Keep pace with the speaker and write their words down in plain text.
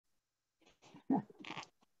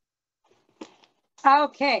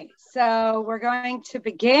Okay, so we're going to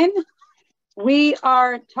begin. We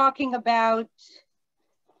are talking about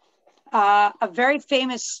a very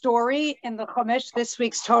famous story in the Chumash. This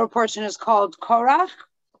week's Torah portion is called Korach.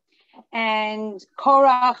 And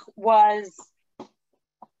Korach was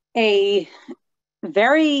a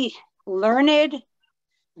very learned,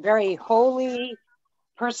 very holy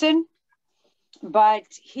person, but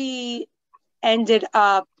he ended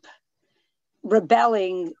up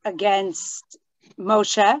rebelling against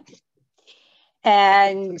Moshe,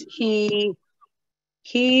 and he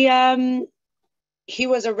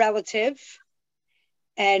was a relative.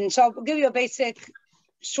 And so I'll give you a basic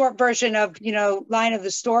short version of, line of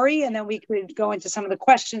the story, and then we could go into some of the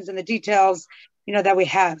questions and the details, that we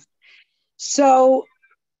have. So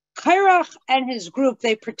Korach and his group,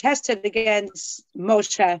 they protested against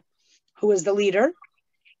Moshe, who was the leader.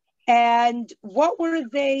 And what were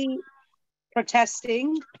they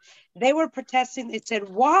protesting? They were protesting, they said,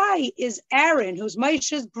 why is Aaron, who's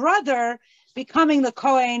Moshe's brother, becoming the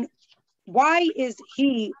Kohen? Why is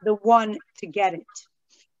he the one to get it?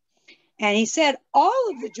 And he said, all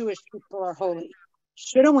of the Jewish people are holy.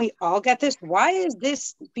 Shouldn't we all get this? Why is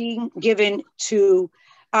this being given to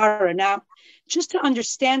Aaron? Now, just to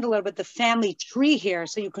understand a little bit the family tree here,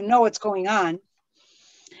 so you can know what's going on.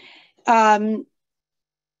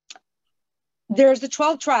 There's the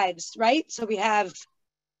 12 tribes, right? So we have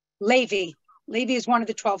Levi. Levi is one of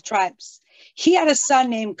the 12 tribes. He had a son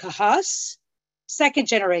named Kahas, second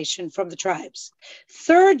generation from the tribes.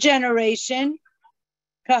 Third generation,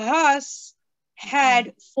 Kahas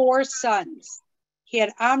had 4 sons. He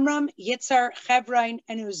had Amram, Yitzhar, Hebron,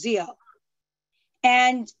 and Uziel.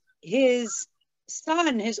 And his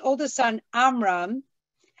son, his oldest son, Amram,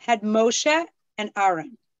 had Moshe and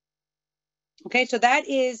Aaron. Okay, so that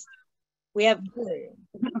is, we have,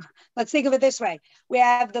 let's think of it this way. We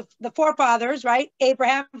have the forefathers, right?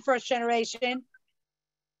 Abraham, first generation.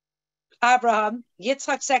 Abraham,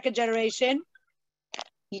 Yitzchok, second generation.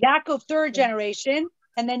 Yaakov, third generation.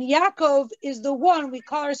 And then Yaakov is the one, we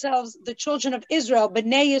call ourselves the children of Israel,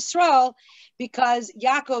 B'nai Yisrael, because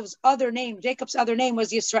Yaakov's other name, Jacob's other name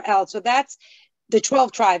was Yisrael. So that's the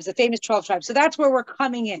 12 tribes, the famous 12 tribes. So that's where we're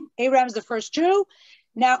coming in. Abraham's the first Jew.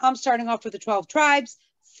 Now I'm starting off with the 12 tribes.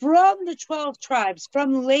 From the 12 tribes,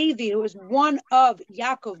 from Levi, who is one of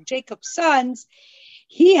Yaakov, Jacob's sons,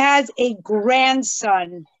 he has a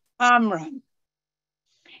grandson, Amram.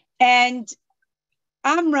 And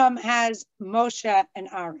Amram has Moshe and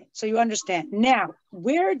Aaron. So you understand. Now,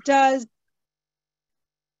 where does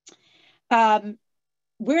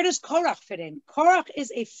Korach fit in? Korach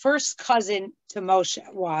is a first cousin to Moshe.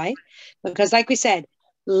 Why? Because like we said,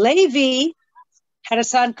 Levi had a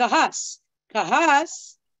son, Kahas.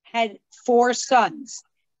 Kahas had 4 sons.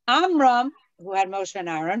 Amram, who had Moshe and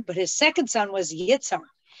Aaron, but his second son was Yitzhar.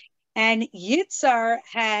 And Yitzhar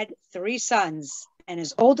had 3 sons, and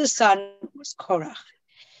his oldest son was Korach.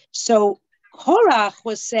 So Korach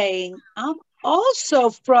was saying, I'm also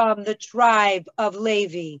from the tribe of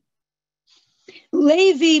Levi.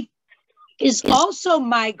 Levi is also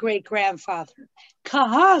my great-grandfather.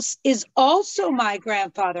 Kahas is also my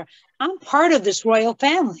grandfather. I'm part of this royal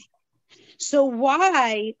family. So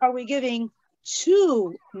why are we giving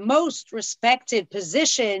 2 most respected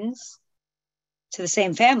positions to the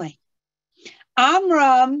same family?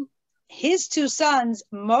 Amram, his 2 sons,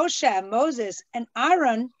 Moshe, Moses, and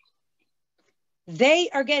Aaron, they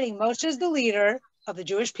are getting, Moshe is the leader of the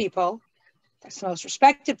Jewish people. That's the most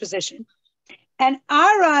respected position. And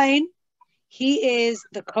Aaron, he is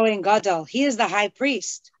the Kohen Gadol. He is the high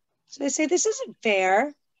priest. So they say, this isn't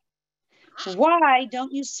fair. Why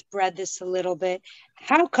don't you spread this a little bit?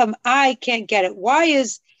 How come I can't get it? Why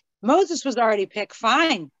is, Moses was already picked,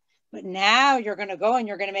 fine. But now you're going to go and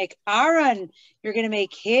you're going to make Aaron, you're going to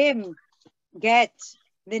make him get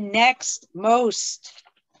the next most,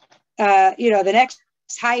 the next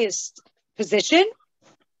highest position.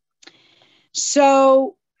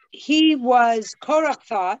 So Korach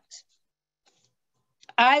thought,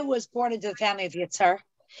 I was born into the family of Yitzhar.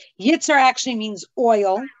 Yitzhar actually means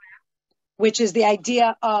oil, which is the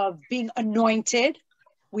idea of being anointed.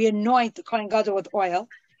 We anoint the Kohen Gadol with oil.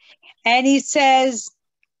 And he says,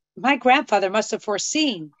 my grandfather must have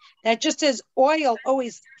foreseen that just as oil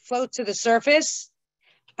always floats to the surface,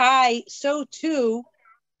 so too,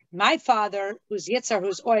 my father, who's Yitzhar,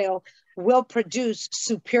 who's oil, will produce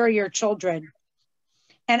superior children.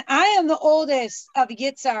 And I am the oldest of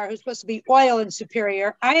Yitzhar, who's supposed to be oil and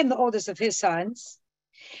superior. I am the oldest of his sons.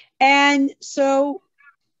 And so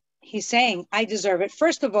he's saying, I deserve it.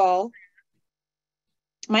 First of all,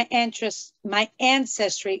 my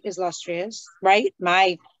ancestry is illustrious, right?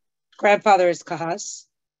 My grandfather is Kahas.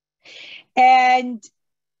 And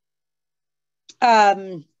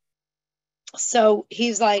so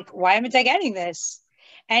he's like, why am I getting this?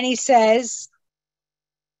 And he says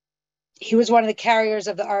he was one of the carriers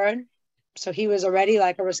of the Aron. So he was already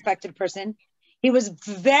like a respected person. He was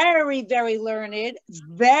very, very learned,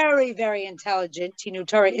 very, very intelligent. He knew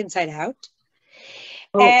Torah inside out.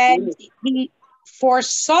 And he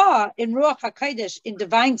foresaw in Ruach HaKodesh, in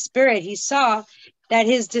divine spirit, he saw that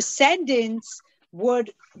his descendants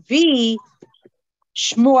would be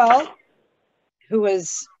Shmuel, who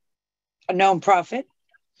was a known prophet.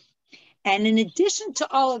 And in addition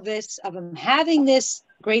to all of this, of him having this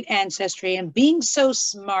great ancestry and being so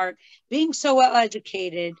smart, being so well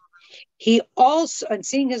educated, he also, and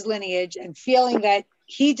seeing his lineage and feeling that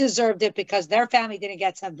he deserved it because their family didn't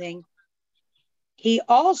get something, he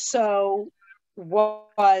also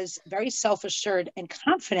was very self-assured and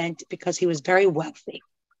confident because he was very wealthy.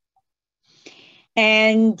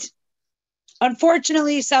 And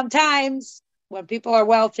unfortunately, sometimes when people are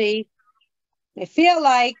wealthy, they feel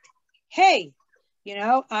like, hey, you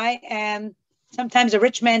know, I am, sometimes a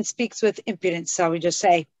rich man speaks with impudence, so we just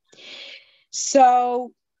say.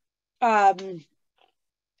 So,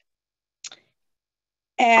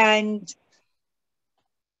 and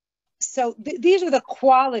so these are the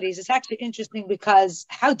qualities. It's actually interesting because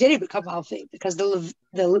how did he become wealthy? Because the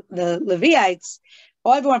Levites,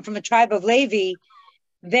 or everyone from the tribe of Levi,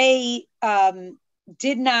 they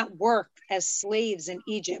did not work as slaves in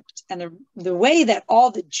Egypt. And the way that all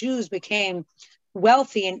the Jews became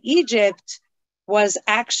wealthy in Egypt was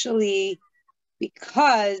actually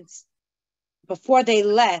because before they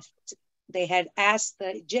left, they had asked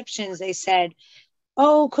the Egyptians, they said,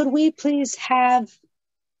 oh, could we please have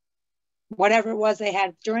whatever it was they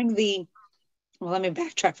had during the, well, let me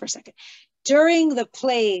backtrack for a second. During the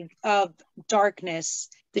plague of darkness,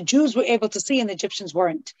 the Jews were able to see and the Egyptians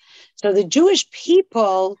weren't. So the Jewish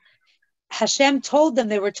people, Hashem told them,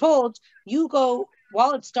 they were told, you go,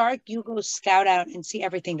 while it's dark, you go scout out and see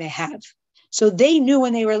everything they have. So they knew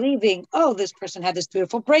when they were leaving, oh, this person had this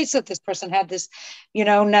beautiful bracelet, this person had this, you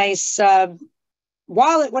know, nice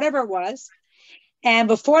wallet, whatever it was. And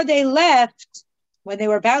before they left, when they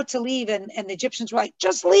were about to leave, and the Egyptians were like,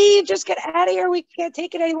 just leave, just get out of here, we can't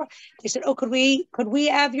take it anymore. They said, oh, could we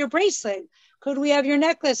have your bracelet? Could we have your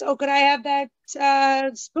necklace? Oh, could I have that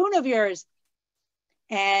spoon of yours?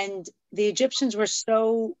 And the Egyptians were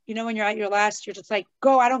so, you know, when you're at your last, you're just like,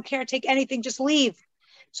 go, I don't care, take anything, just leave.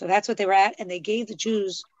 So that's what they were at. And they gave the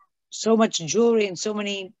Jews so much jewelry and so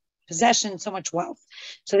many possessions, so much wealth.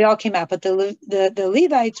 So they all came out. But the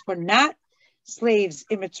Levites were not slaves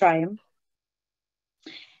in Mitzrayim.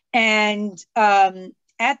 And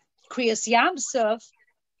at Kriyas Yamsuf,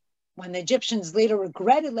 when the Egyptians later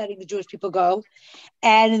regretted letting the Jewish people go,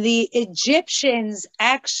 and the Egyptians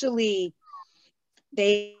actually,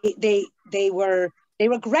 they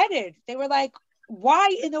regretted. They were like, why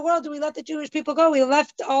in the world do we let the Jewish people go? We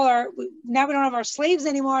left now we don't have our slaves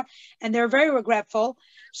anymore. And they're very regretful.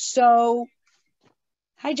 So,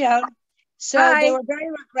 hi, Joan. So hi. They were very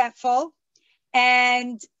regretful.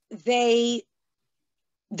 And the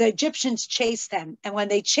Egyptians chased them. And when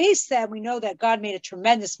they chased them, we know that God made a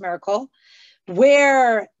tremendous miracle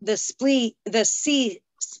where the sea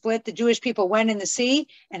split. The Jewish people went in the sea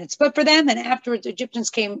and it split for them. And afterwards, the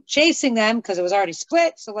Egyptians came chasing them because it was already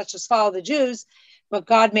split. So let's just follow the Jews. But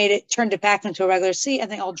God turned it back into a regular sea and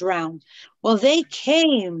they all drowned. Well, they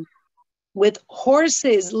came with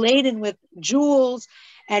horses laden with jewels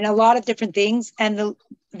and a lot of different things. And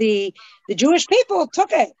the Jewish people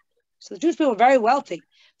took it. So the Jewish people were very wealthy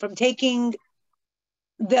from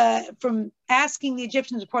asking the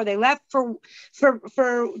Egyptians before they left for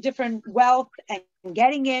different wealth and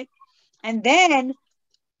getting it. And then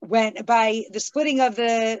when by the splitting of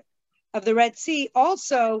the Red Sea,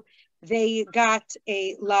 also they got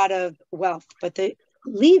a lot of wealth. But the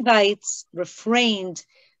Levites refrained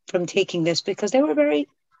from taking this because they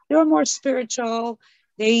were more spiritual.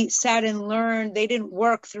 They sat and learned. They didn't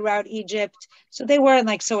work throughout Egypt. So they weren't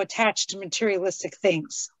like so attached to materialistic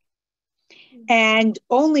things. And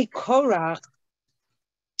only Korach,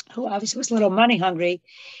 who obviously was a little money hungry,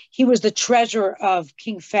 he was the treasurer of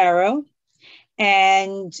King Pharaoh.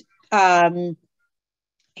 And some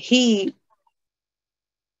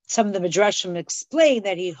of the Midrashim explain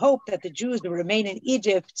that he hoped that the Jews would remain in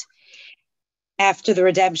Egypt after the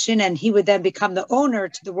redemption, and he would then become the owner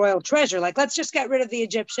to the royal treasure. Like, let's just get rid of the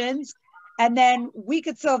Egyptians, and then we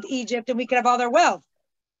could sell Egypt and we could have all their wealth.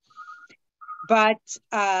 But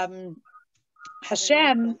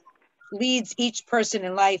Hashem leads each person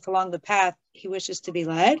in life along the path he wishes to be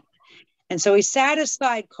led. And so he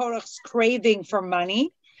satisfied Korach's craving for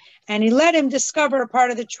money, and he let him discover a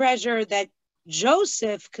part of the treasure that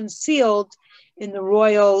Joseph concealed in the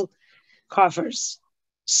royal coffers.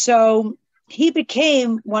 So he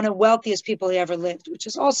became one of the wealthiest people he ever lived, which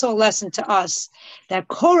is also a lesson to us that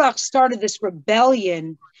Korach started this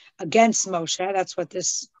rebellion against Moshe. That's what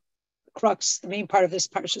this crux, the main part of this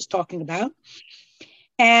parsha is talking about.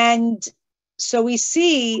 And so we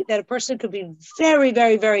see that a person could be very,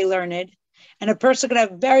 very, very learned, and a person could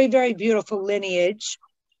have very, very beautiful lineage,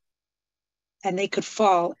 and they could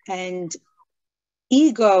fall. And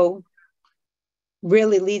ego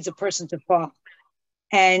really leads a person to fall.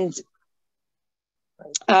 And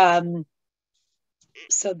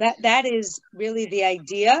so that is really the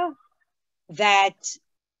idea that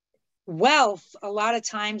wealth, a lot of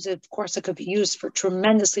times, of course, it could be used for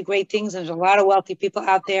tremendously great things. And there's a lot of wealthy people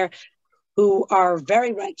out there who are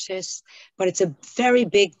very righteous, but it's a very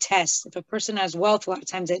big test. If a person has wealth, a lot of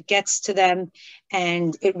times it gets to them,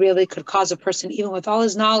 and it really could cause a person, even with all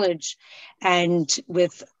his knowledge and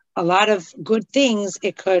with a lot of good things,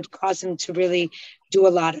 it could cause him to really do a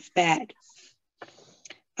lot of bad.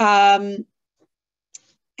 And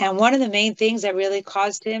one of the main things that really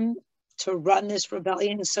caused him to run this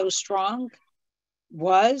rebellion so strong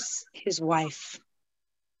was his wife.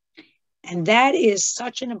 And that is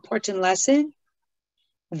such an important lesson,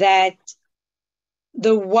 that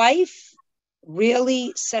the wife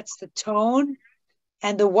really sets the tone,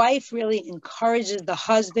 and the wife really encourages the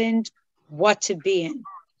husband what to be in.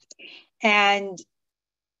 And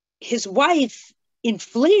his wife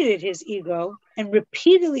inflated his ego and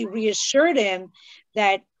repeatedly reassured him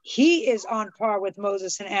that he is on par with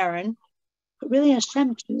Moses and Aaron, but really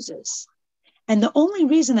Hashem chooses. And the only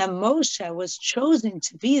reason that Moshe was chosen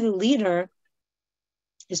to be the leader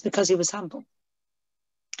is because he was humble.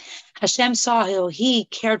 Hashem saw how he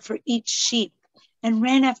cared for each sheep and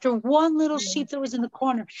ran after one little sheep that was in the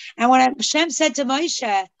corner. And when Hashem said to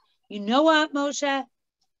Moshe, you know what, Moshe?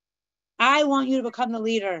 I want you to become the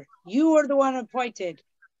leader. You are the one appointed. He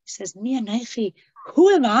says, Mi anaychi,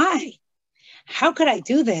 who am I? How could I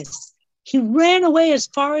do this? He ran away as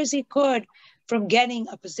far as he could from getting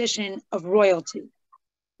a position of royalty. And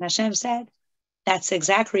Hashem said, that's the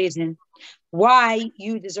exact reason why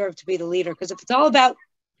you deserve to be the leader. Because if it's all about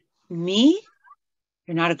me,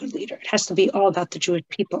 you're not a good leader. It has to be all about the Jewish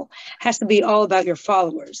people. It has to be all about your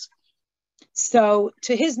followers. So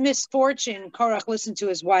to his misfortune, Korach listened to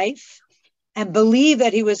his wife and believed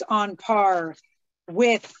that he was on par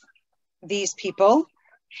with these people.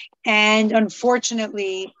 And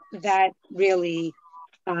unfortunately, that really,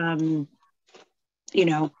 and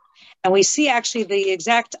we see actually the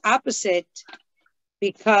exact opposite,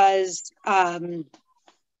 because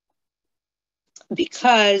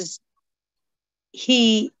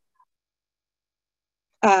he,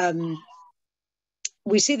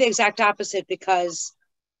 we see the exact opposite because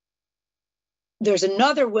there's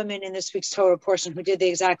another woman in this week's Torah portion who did the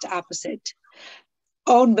exact opposite.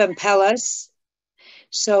 On ben Pelas.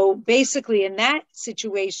 So basically in that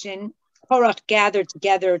situation, Korach gathered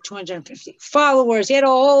together 250 followers. He had a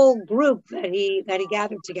whole group that he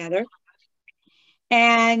gathered together.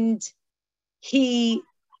 And he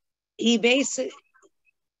was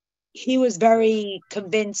very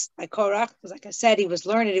convinced by Korach, because like I said, he was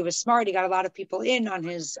learned, he was smart, he got a lot of people in on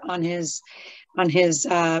his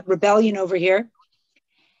rebellion over here.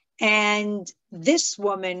 And this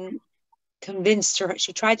woman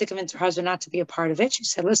she tried to convince her husband not to be a part of it. She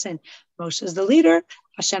said, listen, Moshe is the leader.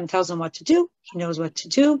 Hashem tells him what to do. He knows what to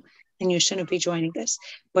do, and you shouldn't be joining this.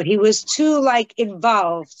 But he was too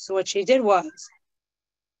involved. So what she did was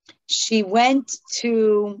she went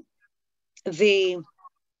to the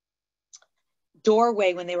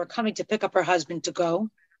doorway when they were coming to pick up her husband to go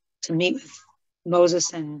to meet with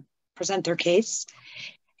Moses and present their case.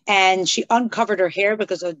 And she uncovered her hair,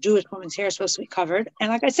 because a Jewish woman's hair is supposed to be covered. And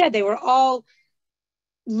like I said, they were all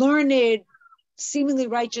learned, seemingly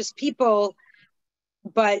righteous people,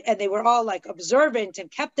 and they were all observant and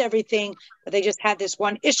kept everything, but they just had this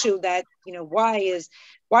one issue that, why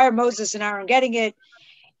are Moses and Aaron getting it?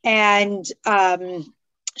 And as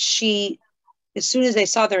soon as they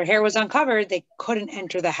saw their hair was uncovered, they couldn't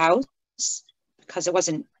enter the house because it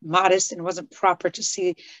wasn't modest and it wasn't proper to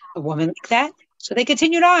see a woman like that. So they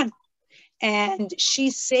continued on, and she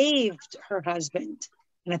saved her husband.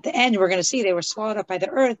 And at the end, we're going to see they were swallowed up by the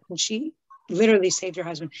earth, and she literally saved her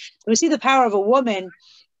husband. So we see the power of a woman,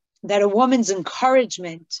 that a woman's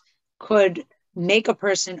encouragement could make a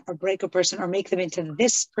person or break a person or make them into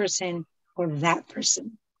this person or that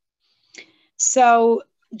person. So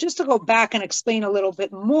just to go back and explain a little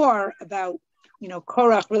bit more about,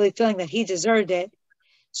 Korach really feeling that he deserved it.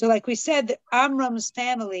 So like we said, Amram's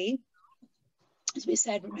family, as we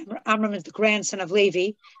said, remember, Amram is the grandson of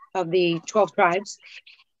Levi, of the 12 tribes,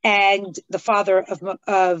 and the father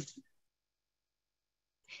of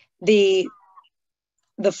the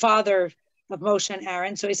father of Moshe and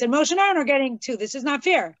Aaron. So he said, Moshe and Aaron are getting two. This is not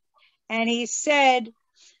fair. And he said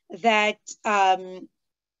that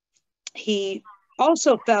he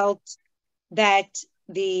also felt that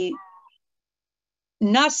the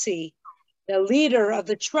Nasi, the leader of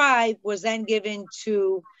the tribe, was then given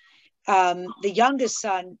to the youngest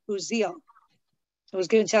son, Uziel. It was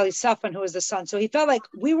given to Elisaphan, who was the son. So he felt like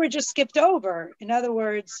we were just skipped over. In other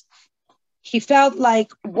words, he felt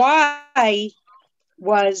like, why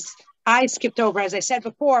was I skipped over? As I said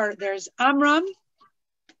before, there's Amram,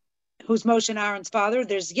 who's Moshe and Aaron's father.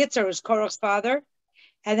 There's Yitzchok, who's Korach's father.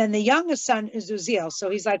 And then the youngest son is Uziel. So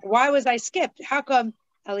he's like, why was I skipped? How come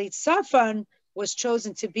Elisaphan was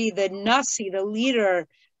chosen to be the Nasi, the leader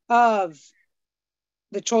of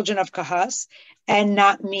the children of Kahas, and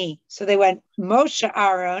not me? So they went Moshe,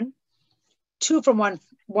 Aaron, two from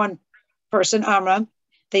one person, Amram.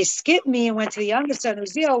 They skipped me and went to the youngest son,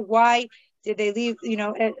 Uziel. Why did they leave?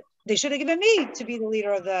 They should have given me to be the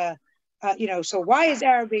leader of the, so why is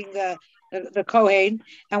Aaron being the Kohen?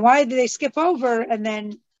 And why did they skip over and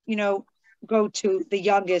then, go to the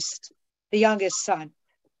youngest son?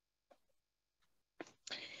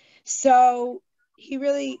 So he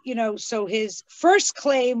really, so his first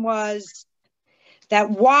claim was that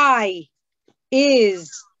why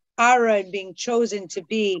is Aaron being chosen to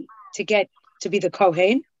be the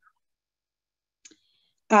Kohen?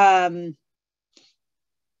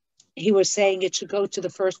 He was saying it should go to the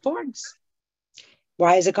firstborns.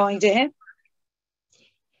 Why is it going to him?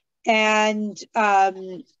 And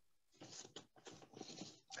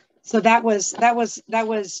so that was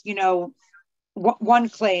one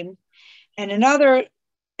claim, and another,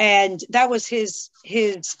 and that was his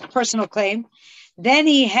personal claim. Then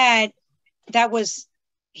he had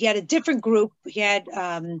a different group. He had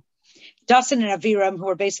Dasan and Aviram, who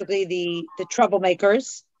were basically the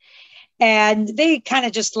troublemakers, and they kind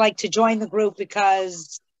of just like to join the group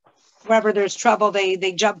because wherever there's trouble,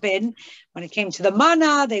 they jump in. When it came to the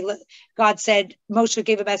manna, God said, Moshe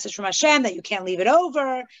gave a message from Hashem that you can't leave it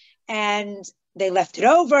over, and they left it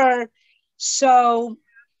over. So,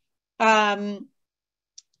 they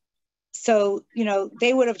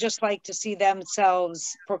would have just liked to see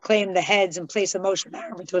themselves proclaim the heads in place of Moshe and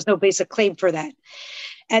Aaron, but there was no basic claim for that.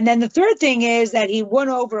 And then the third thing is that he won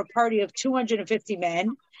over a party of 250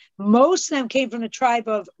 men. Most of them came from the tribe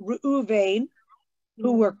of Reuven,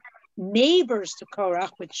 who were neighbors to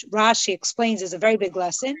Korach, which Rashi explains is a very big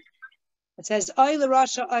lesson. It says, Oy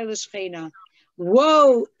l'rasha, oy l'shchena.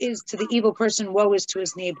 Woe is to the evil person, woe is to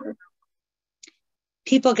his neighbor.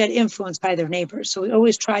 People get influenced by their neighbors. So we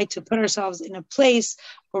always try to put ourselves in a place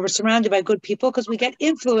where we're surrounded by good people because we get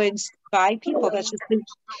influenced by people. That's just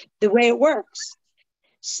the way it works.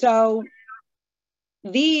 So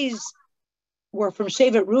these were from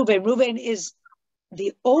Shevet Reuven. Reuven is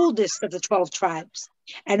the oldest of the 12 tribes.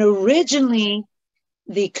 And originally,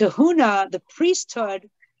 the kahuna, the priesthood,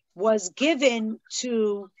 was given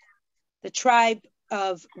to the tribe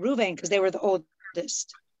of Reuven because they were the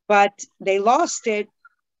oldest. But they lost it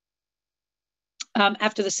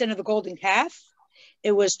after the sin of the golden calf.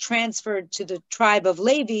 It was transferred to the tribe of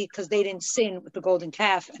Levi because they didn't sin with the golden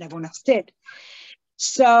calf and everyone else did.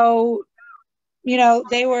 So,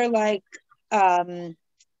 they were like, he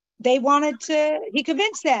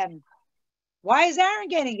convinced them. Why is Aaron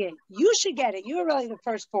getting it? You should get it. You were really the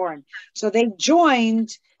firstborn. So they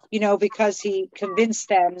joined, because he convinced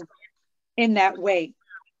them in that way.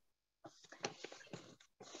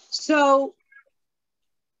 So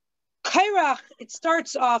Korach, it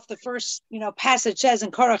starts off the first, passage says,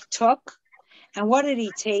 and Korach took. And what did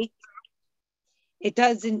he take? It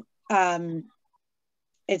doesn't,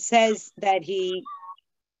 it says that he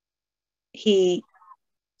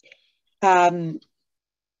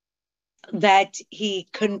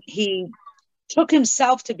took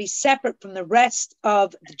himself to be separate from the rest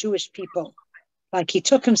of the Jewish people. Like he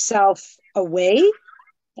took himself away.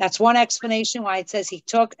 That's one explanation why it says he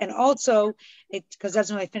took. And also, because it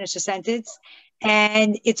doesn't really finish the sentence.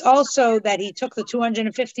 And it's also that he took the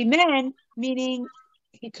 250 men, meaning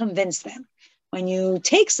he convinced them. When you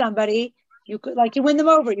take somebody, you win them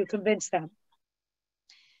over, you convince them.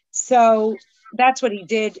 So that's what he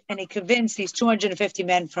did, and he convinced these 250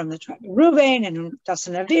 men from the tribe of Reuven and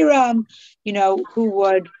Dasan and Aviram, who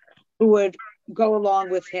would go along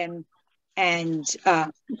with him and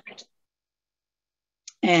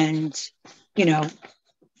and,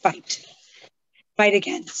 fight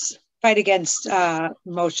against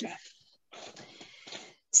Moshe.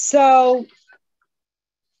 So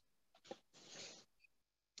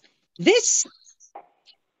this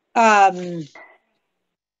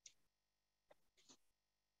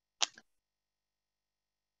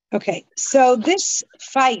so this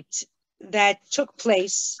fight that took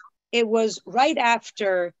place, it was right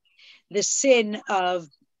after the sin of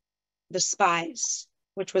the spies,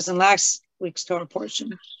 which was in last week's Torah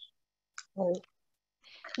portion.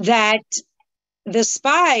 That the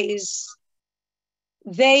spies,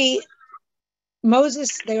 they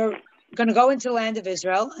were going to go into the land of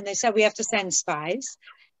Israel, and they said, we have to send spies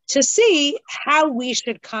to see how we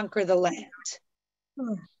should conquer the land.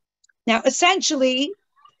 Now, essentially,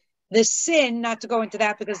 the sin, not to go into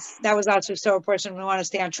that because that was also so important, we want to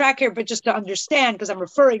stay on track here, but just to understand, because I'm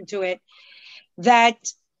referring to it, that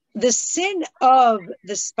the sin of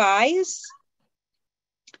the spies,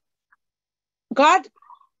 God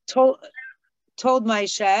told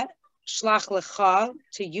Moshe, shlach lecha,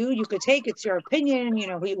 to you, you could take, it's your opinion,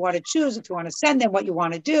 who you want to choose, if you want to send them, what you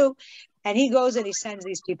want to do. And he goes and he sends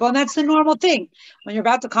these people. And that's the normal thing. When you're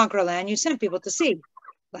about to conquer a land, you send people to see.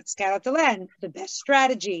 Let's scout out the land, the best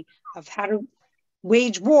strategy of how to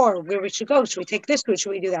wage war, where we should go. Should we take this route?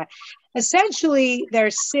 Should we do that? Essentially,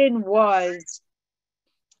 their sin was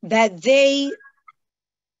that they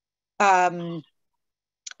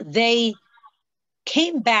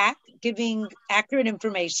came back giving accurate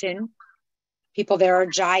information. People there are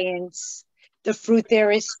giants. The fruit there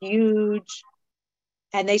is huge.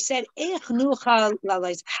 And they said,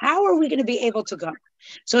 how are we going to be able to go?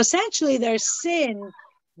 So essentially their sin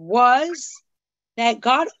was that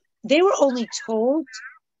they were only told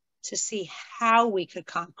to see how we could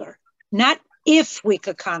conquer, not if we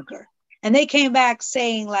could conquer. And they came back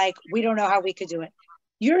saying, we don't know how we could do it.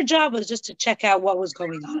 Your job was just to check out what was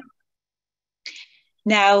going on.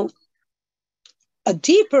 Now, a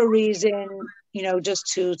deeper reason, just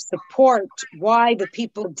to support why the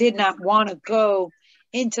people did not want to go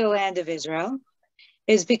into the land of Israel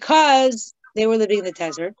is because they were living in the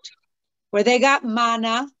desert, where they got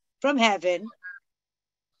manna from heaven,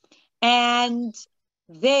 and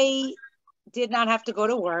they did not have to go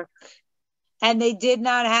to work, and they did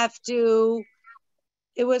not have to,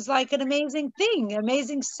 it was like an amazing thing,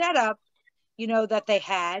 amazing setup, that they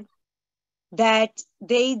had, that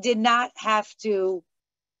they did not have to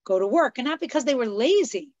go to work, and not because they were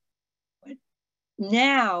lazy, but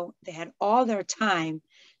now they had all their time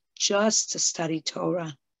just to study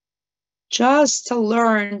Torah, just to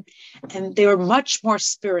learn, and they were much more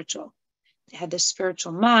spiritual. They had the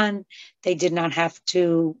spiritual man. They did not have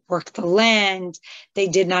to work the land. They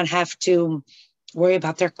did not have to worry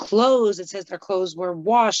about their clothes. It says their clothes were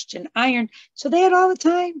washed and ironed. So they had all the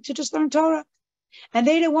time to just learn Torah. And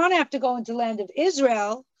they didn't want to have to go into the land of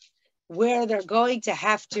Israel, where they're going to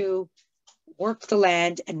have to work the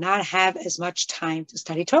land and not have as much time to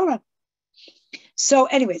study Torah. So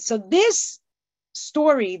anyway, so this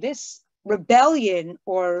story, this rebellion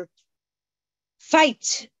or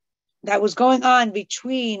fight that was going on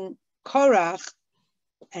between Korach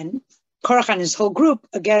and his whole group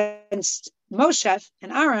against Moshe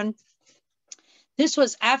and Aaron, this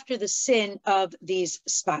was after the sin of these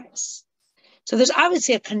spies. So there's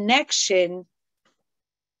obviously a connection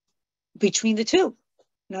between the two.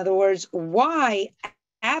 In other words, why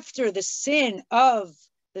after the sin of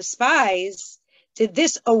the spies did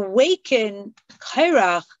this awaken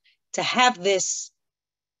Korach to have this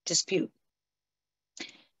dispute?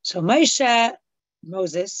 So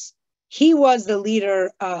Moses, he was the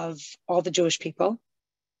leader of all the Jewish people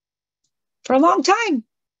for a long time.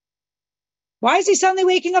 Why is he suddenly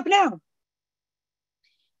waking up now?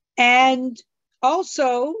 And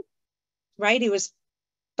also, right, he was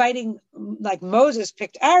fighting, like Moses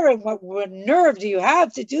picked Aaron. What nerve do you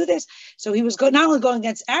have to do this? So he was not only going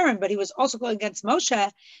against Aaron, but he was also going against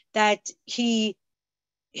Moshe, that his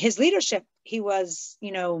leadership, he was,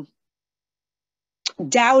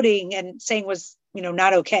 doubting and saying was,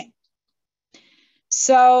 not okay.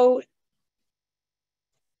 So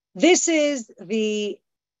this is the,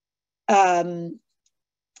 so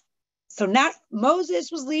not Moses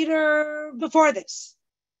was leader before this.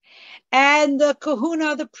 And the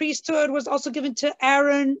kahuna, the priesthood, was also given to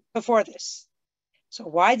Aaron before this. So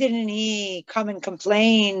why didn't he come and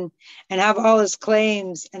complain and have all his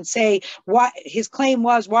claims and say what his claim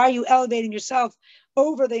was? Why are you elevating yourself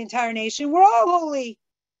over the entire nation? We're all holy.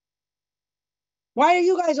 Why are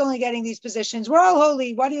you guys only getting these positions? We're all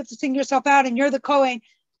holy. Why do you have to sing yourself out and you're the Kohen?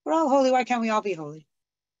 We're all holy. Why can't we all be holy?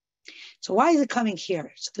 So why is it coming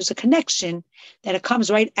here? So there's a connection that it comes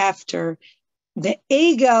right after the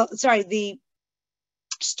the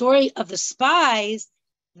story of the spies.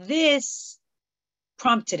 This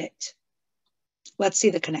prompted it. Let's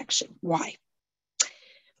see the connection. Why?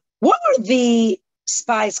 What were the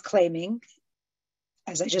spies claiming?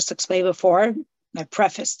 As I just explained before, my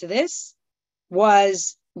preface to this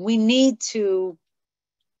was we need to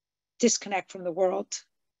disconnect from the world.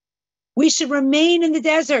 We should remain in the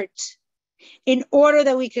desert in order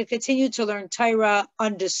that we could continue to learn Torah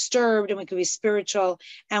undisturbed, and we could be spiritual,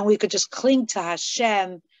 and we could just cling to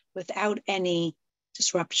Hashem without any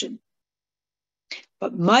disruption.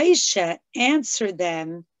 But Moshe answered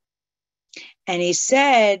them, and he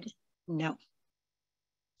said, no.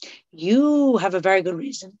 You have a very good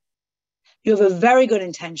reason. You have a very good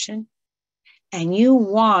intention, and you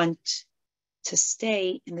want to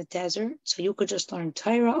stay in the desert so you could just learn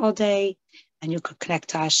Torah all day, and you could connect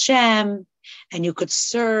to Hashem, and you could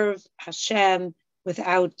serve Hashem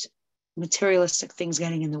without materialistic things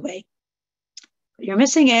getting in the way. But you're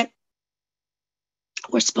missing it.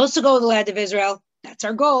 We're supposed to go to the land of Israel. That's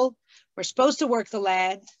our goal. We're supposed to work the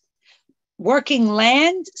land. Working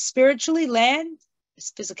land, spiritually, land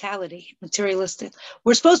is physicality, materialistic.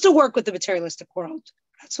 We're supposed to work with the materialistic world.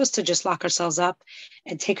 We're not supposed to just lock ourselves up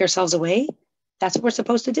and take ourselves away. That's what we're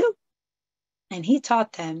supposed to do. And he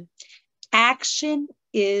taught them, action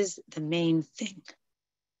is the main thing.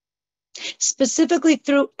 Specifically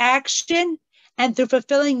through action and through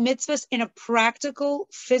fulfilling mitzvahs in a practical,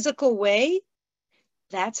 physical way,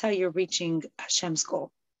 that's how you're reaching Hashem's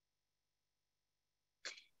goal.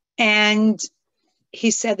 And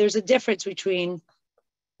he said there's a difference between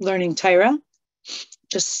learning Torah,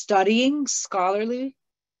 just studying scholarly,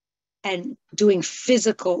 and doing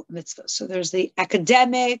physical mitzvahs. So there's the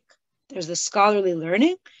academic, there's the scholarly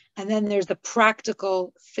learning, and then there's the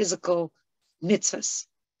practical, physical mitzvahs,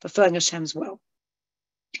 fulfilling Hashem's will.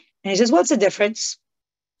 And he says, what's the difference?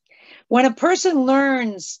 When a person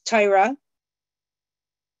learns Torah,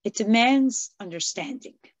 it demands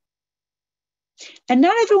understanding. And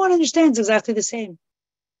not everyone understands exactly the same.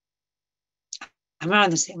 I'm not on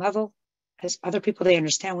the same level as other people. They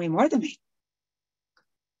understand way more than me.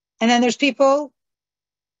 And then there's people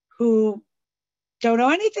who don't know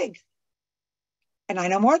anything. And I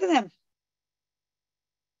know more than them.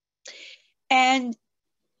 And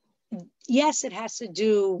yes, it has to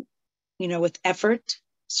do, with effort.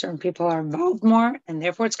 Certain people are involved more, and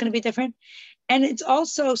therefore it's going to be different. And it's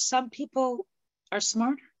also some people are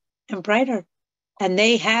smarter and brighter, and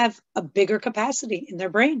they have a bigger capacity in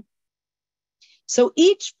their brain. So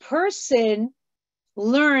each person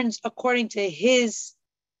learns according to his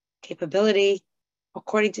capability,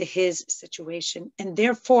 according to his situation. And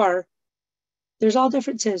therefore, there's all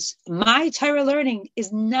differences. My Torah learning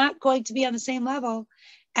is not going to be on the same level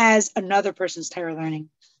as another person's Torah learning.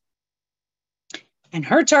 And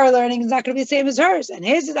her Torah learning is not going to be the same as hers, and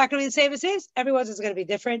his is not going to be the same as his. Everyone's is going to be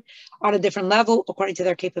different on a different level, according to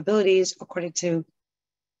their capabilities, according to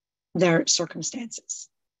their circumstances.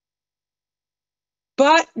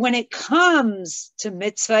 But when it comes to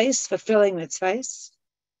mitzvahs, fulfilling mitzvahs,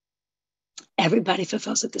 everybody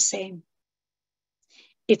fulfills it the same.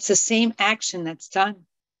 It's the same action that's done.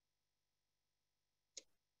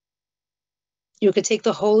 You could take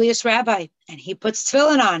the holiest rabbi, and he puts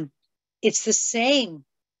tefillin on. It's the same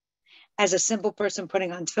as a simple person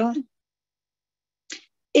putting on tefillin.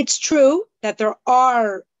 It's true that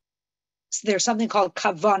there's something called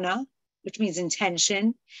kavana, which means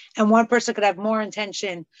intention. And one person could have more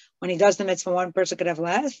intention when he does the mitzvah, one person could have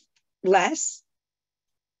less.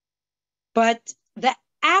 But the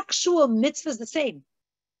actual mitzvah is the same.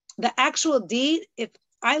 The actual deed, if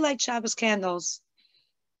I light Shabbos candles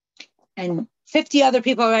and 50 other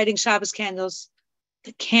people are lighting Shabbos candles,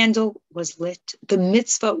 the candle was lit. The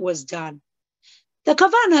mitzvah was done. The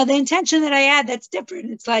kavana, the intention that I had, that's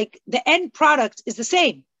different. It's like the end product is the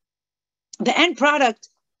same. The end product,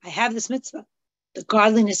 I have this mitzvah. The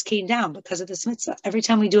godliness came down because of this mitzvah. Every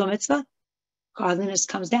time we do a mitzvah, godliness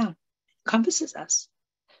comes down, encompasses us.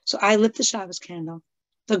 So I lit the Shabbos candle.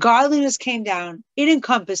 The godliness came down. It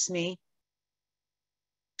encompassed me.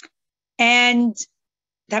 And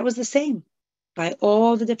that was the same by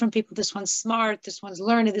all the different people. This one's smart. This one's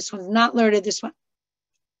learned. This one's not learned. This one.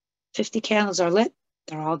 50 candles are lit.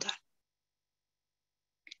 They're all done.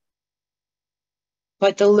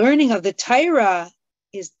 But the learning of the Torah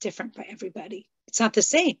is different by everybody. It's not the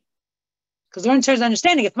same. Because learning Torah is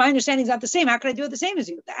understanding. If my understanding is not the same, how can I do it the same as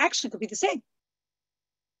you? The action could be the same.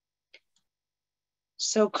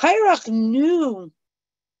 So Korach knew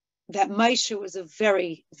that Moshe was a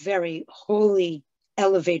very, very holy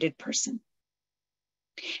elevated person.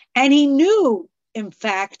 And he knew, in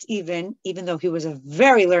fact, even though he was a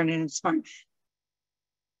very learned and smart man,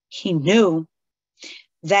 he knew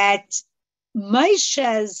that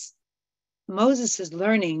Moses's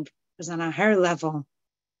learning was on a higher level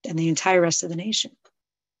than the entire rest of the nation.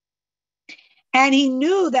 And he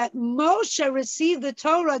knew that Moshe received the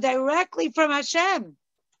Torah directly from Hashem.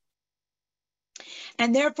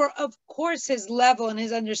 And therefore, of course, his level and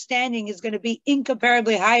his understanding is going to be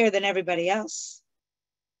incomparably higher than everybody else.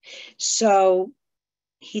 So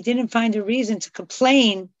he didn't find a reason to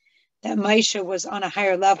complain that Moshe was on a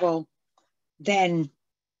higher level than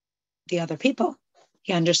the other people.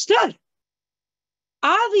 He understood.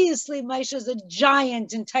 Obviously, Moshe is a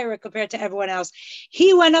giant in Torah compared to everyone else.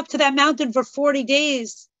 He went up to that mountain for 40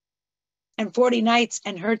 days and 40 nights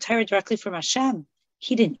and heard Torah directly from Hashem.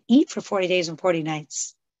 He didn't eat for 40 days and 40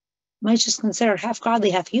 nights. Moshe is considered half godly,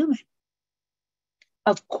 half human.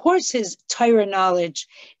 Of course, his Torah knowledge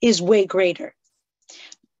is way greater.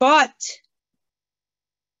 But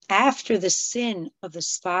after the sin of the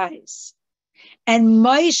spies, and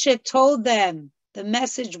Moshe told them, the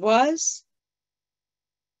message was,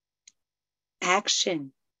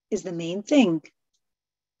 action is the main thing.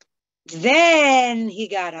 Then he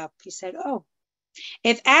got up. He said, oh,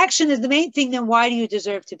 if action is the main thing, then why do you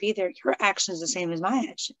deserve to be there? Your action is the same as my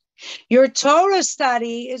action. Your Torah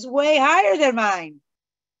study is way higher than mine.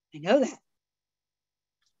 I know that.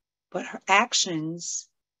 But her actions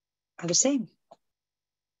are the same.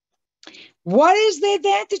 What is the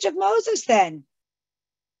advantage of Moses then?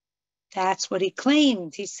 That's what he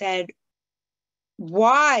claimed. He said,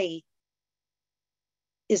 why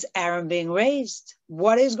is Aaron being raised?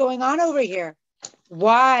 What is going on over here?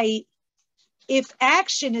 Why, if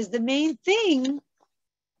action is the main thing,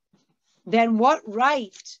 then what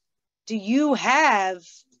right do you have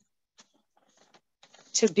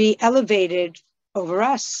to be elevated over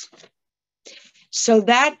us? So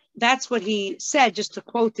that's what he said, just to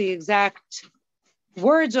quote the exact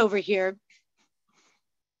words over here.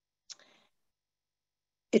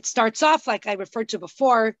 It starts off like I referred to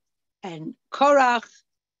before, and Korach,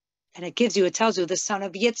 and it tells you the son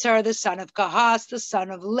of Yitzchok, the son of Kahas, the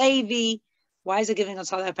son of Levi. Why is it giving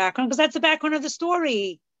us all that background? Because that's the background of the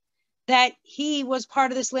story, that he was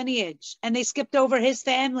part of this lineage, and they skipped over his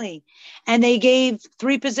family, and they gave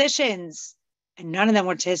 3 positions, and none of them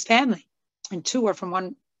were to his family, and 2 were from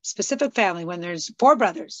one specific family when there's 4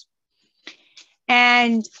 brothers.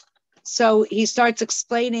 And so he starts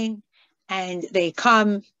explaining, and they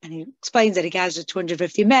come, and he explains that he gathers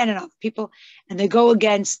 250 men and all the people, and they go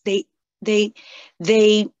against, they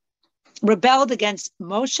rebelled against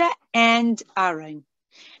Moshe and Aaron.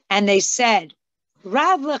 And they said,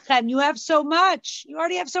 Rav Lechem, you have so much. You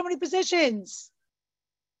already have so many positions.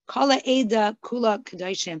 Kala Eda Kula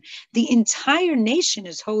Kadashim. The entire nation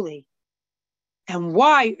is holy. And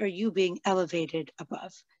why are you being elevated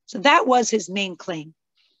above? So that was his main claim.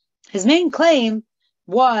 His main claim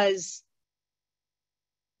was,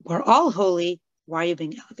 we're all holy. Why are you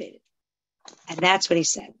being elevated? And that's what he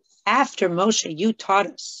said. After Moshe, you taught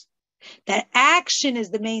us that action is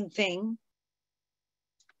the main thing.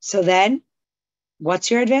 So then, what's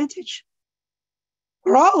your advantage?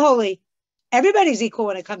 We're all holy. Everybody's equal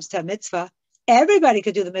when it comes to a mitzvah. Everybody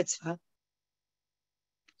could do the mitzvah.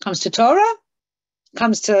 Comes to Torah,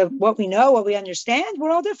 comes to what we know, what we understand, we're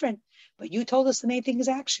all different. But you told us the main thing is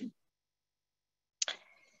action.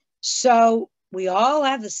 So we all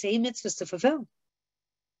have the same mitzvahs to fulfill.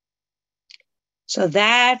 So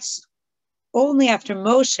that's only after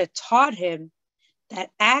Moshe taught him that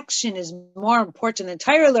action is more important than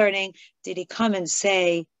Torah learning did he come and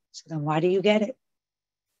say, so then why do you get it?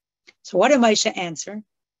 So what did Moshe answer?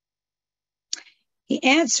 He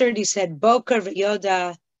answered, he said, Boker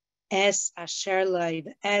v'yoda es asher loy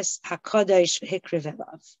es hakodesh v'hikriv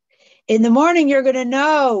elav. In the morning, you're going to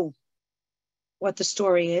know what the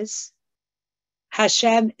story is.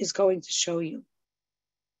 Hashem is going to show you.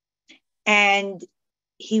 And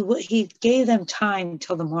he gave them time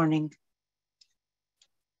till the morning.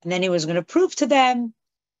 And then he was going to prove to them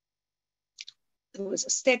it was a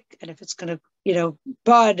stick, and if it's going to,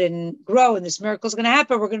 bud and grow, and this miracle is going to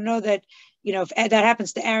happen, we're going to know that, if that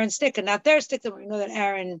happens to Aaron's stick and not their stick, then we know that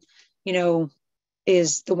Aaron,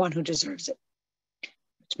 is the one who deserves it.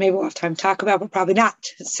 Which maybe we'll have time to talk about, but probably not.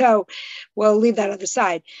 So we'll leave that on the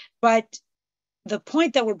side. But the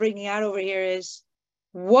point that we're bringing out over here is,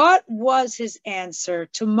 what was his answer?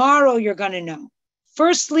 Tomorrow you're going to know.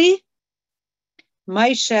 Firstly,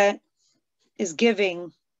 Moshe is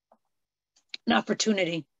giving an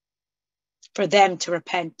opportunity for them to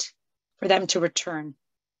repent, for them to return.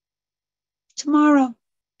 Tomorrow,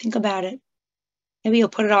 think about it. Maybe you'll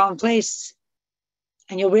put it all in place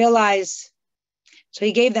and you'll realize. So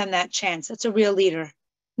he gave them that chance. That's a real leader.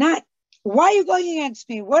 Not, why are you going against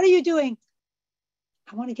me? What are you doing?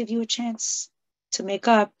 I want to give you a chance to make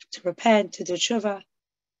up, to repent, to do tshuva.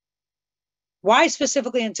 Why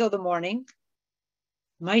specifically until the morning?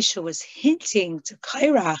 Moshe was hinting to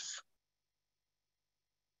Korach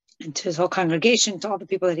and to his whole congregation, to all the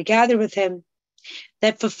people that he gathered with him,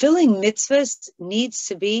 that fulfilling mitzvahs needs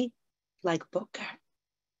to be like boker.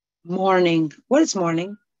 Morning. What is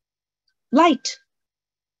morning? Light.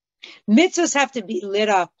 Mitzvahs have to be lit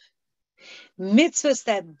up. Mitzvahs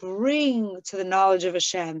that bring to the knowledge of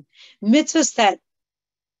Hashem. Mitzvahs that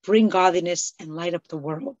bring godliness and light up the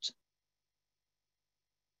world.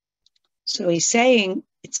 So he's saying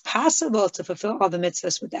it's possible to fulfill all the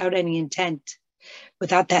mitzvahs without any intent,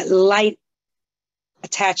 without that light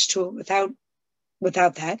attached to it,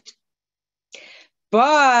 without that.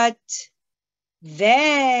 But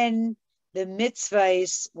then the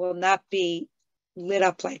mitzvahs will not be lit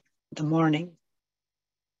up like the morning.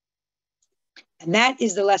 And that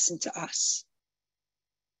is the lesson to us.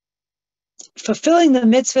 Fulfilling the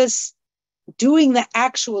mitzvahs, doing the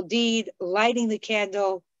actual deed, lighting the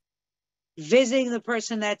candle, visiting the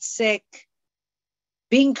person that's sick,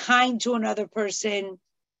 being kind to another person,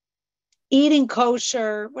 eating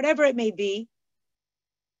kosher, whatever it may be.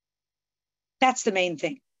 That's the main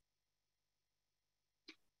thing.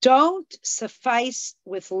 Don't suffice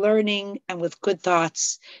with learning and with good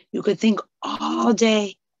thoughts. You could think all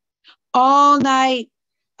day, all night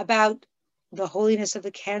about the holiness of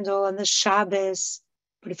the candle and the Shabbos.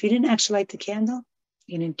 But if you didn't actually light the candle,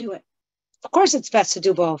 you didn't do it. Of course, it's best to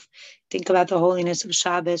do both. Think about the holiness of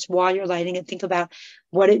Shabbos while you're lighting it. Think about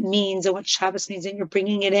what it means and what Shabbos means, and you're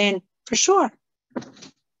bringing it in, for sure.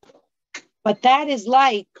 But that is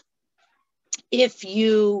like if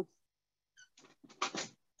you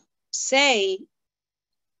say,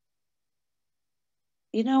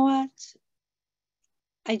 you know what?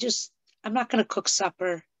 I'm not going to cook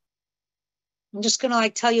supper. I'm just going to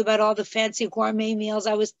tell you about all the fancy gourmet meals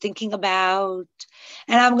I was thinking about.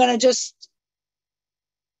 And I'm going to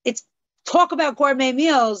it's talk about gourmet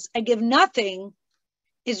meals and give nothing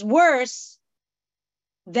is worse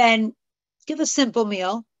than give a simple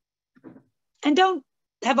meal and don't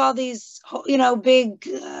have all these, big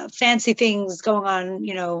fancy things going on,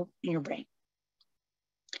 in your brain.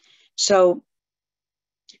 So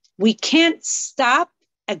we can't stop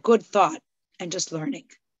at good thought and just learning.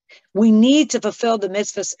 We need to fulfill the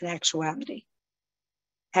mitzvahs in actuality.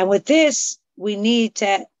 And with this, we need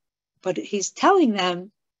to, but he's telling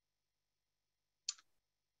them,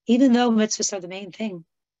 even though mitzvahs are the main thing,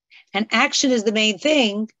 and action is the main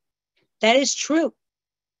thing, that is true.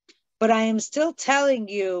 But I am still telling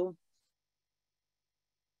you,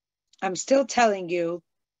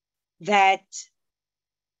 that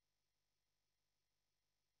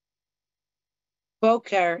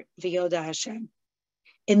Boker v'yoda Hashem.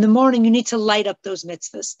 In the morning, you need to light up those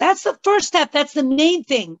mitzvahs. That's the first step. That's the main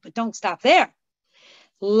thing. But don't stop there.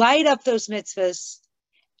 Light up those mitzvahs,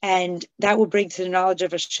 and that will bring to the knowledge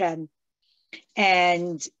of Hashem.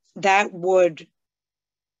 And that would,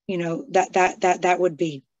 that would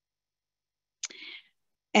be.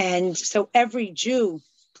 And so every Jew,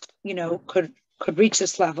 could reach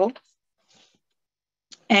this level.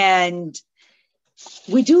 And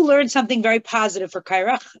we do learn something very positive for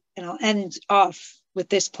Korach, and I'll end off with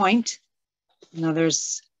this point.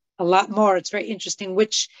 There's a lot more. It's very interesting,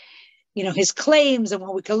 which, his claims and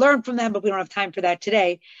what we can learn from them, but we don't have time for that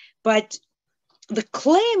today. But the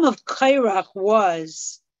claim of Korach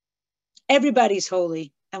was, everybody's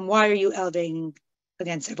holy, and why are you elevating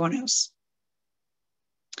against everyone else?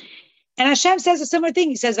 And Hashem says a similar thing.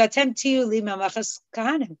 He says, "Vatem tiyu li mamachas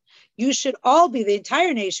kahanim." You should all be, the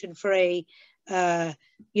entire nation, for a,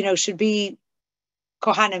 should be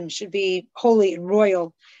kohanim, should be holy and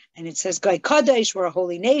royal. And it says, Gai Kadesh, we're a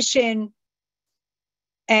holy nation.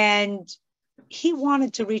 And he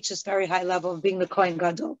wanted to reach this very high level of being the Kohen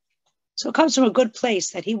Gadol. So it comes from a good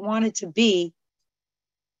place that he wanted to be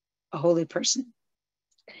a holy person.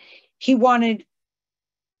 He wanted,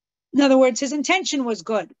 in other words, his intention was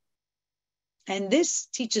good. And this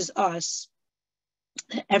teaches us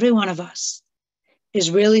that every one of us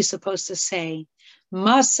is really supposed to say,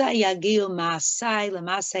 Masa yagiu maasai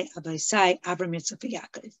lemasai abaisai Avram Yitzchak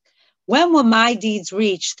Yaakov. When will my deeds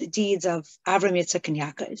reach the deeds of Avram Yitzchak and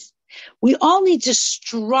Yaakov? We all need to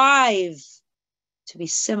strive to be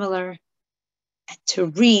similar and to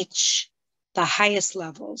reach the highest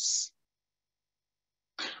levels.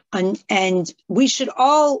 And we should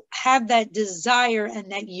all have that desire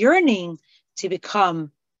and that yearning to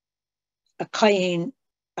become a kohen,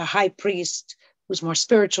 a high priest who's more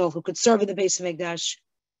spiritual, who could serve in the Beis Hamikdash.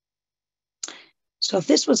 So if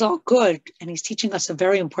this was all good, and he's teaching us a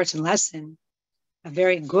very important lesson, a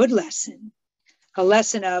very good lesson, a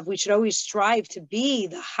lesson of we should always strive to be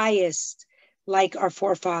the highest like our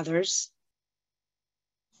forefathers.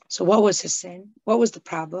 So what was his sin? What was the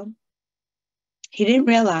problem? He didn't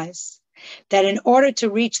realize that in order to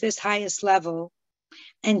reach this highest level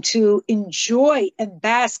and to enjoy and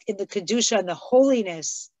bask in the kedusha and the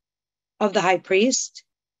holiness of the high priest,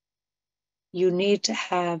 you need to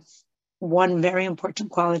have one very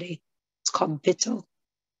important quality. It's called bittul,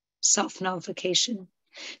 self-nullification,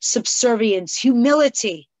 subservience,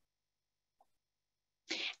 humility.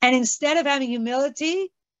 And instead of having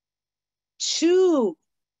humility to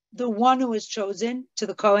the one who is chosen, to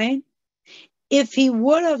the Kohen, if he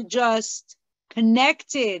would have just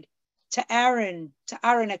connected to Aaron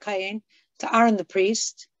a Kohen, to Aaron the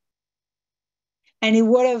priest, and he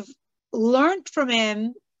would have learned from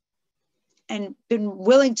him and been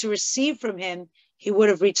willing to receive from him, he would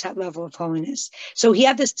have reached that level of holiness. So he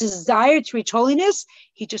had this desire to reach holiness.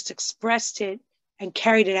 He just expressed it and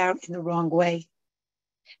carried it out in the wrong way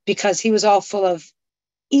because he was all full of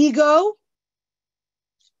ego.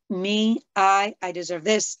 Me, I deserve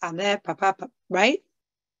this, I'm that, right?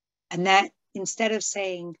 And that instead of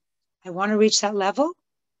saying, I want to reach that level,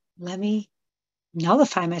 let me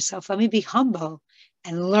nullify myself. Let me be humble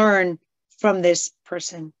and learn from this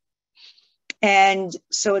person. And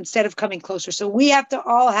so instead of coming closer, so we have to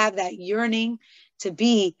all have that yearning to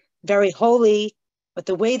be very holy. But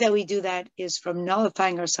the way that we do that is from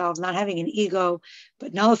nullifying ourselves, not having an ego,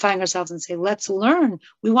 but nullifying ourselves and say, let's learn.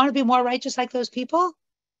 We want to be more righteous like those people.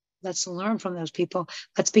 Let's learn from those people.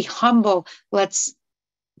 Let's be humble. Let's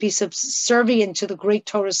be subservient to the great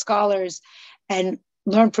Torah scholars and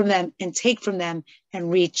learn from them and take from them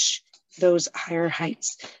and reach those higher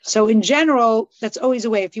heights. So in general, that's always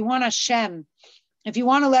a way. If you want Hashem, if you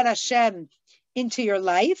want to let Hashem into your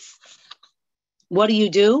life, what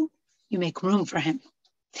do? You make room for him.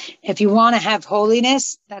 If you want to have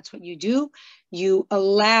holiness, that's what you do. You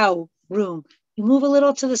allow room. You move a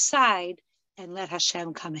little to the side and let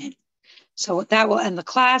Hashem come in. So that will end the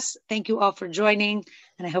class. Thank you all for joining,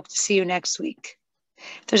 and I hope to see you next week.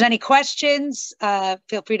 If there's any questions,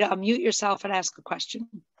 feel free to unmute yourself and ask a question.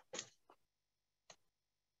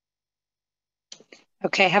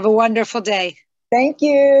 Okay, have a wonderful day. Thank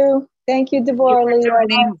you. Thank you, Deborah.